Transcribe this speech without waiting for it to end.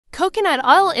Coconut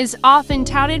oil is often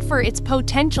touted for its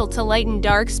potential to lighten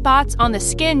dark spots on the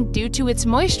skin due to its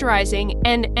moisturizing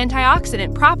and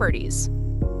antioxidant properties.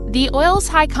 The oil's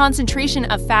high concentration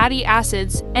of fatty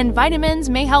acids and vitamins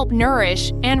may help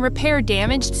nourish and repair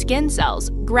damaged skin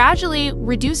cells, gradually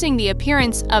reducing the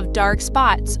appearance of dark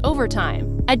spots over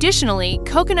time. Additionally,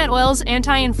 coconut oil's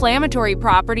anti-inflammatory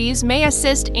properties may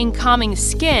assist in calming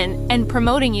skin and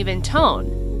promoting even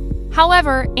tone.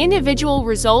 However, individual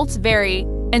results vary,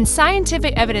 and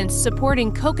scientific evidence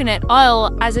supporting coconut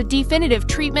oil as a definitive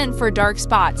treatment for dark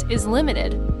spots is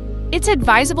limited. It's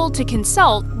advisable to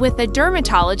consult with a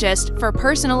dermatologist for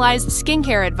personalized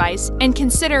skincare advice and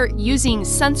consider using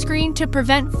sunscreen to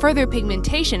prevent further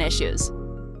pigmentation issues.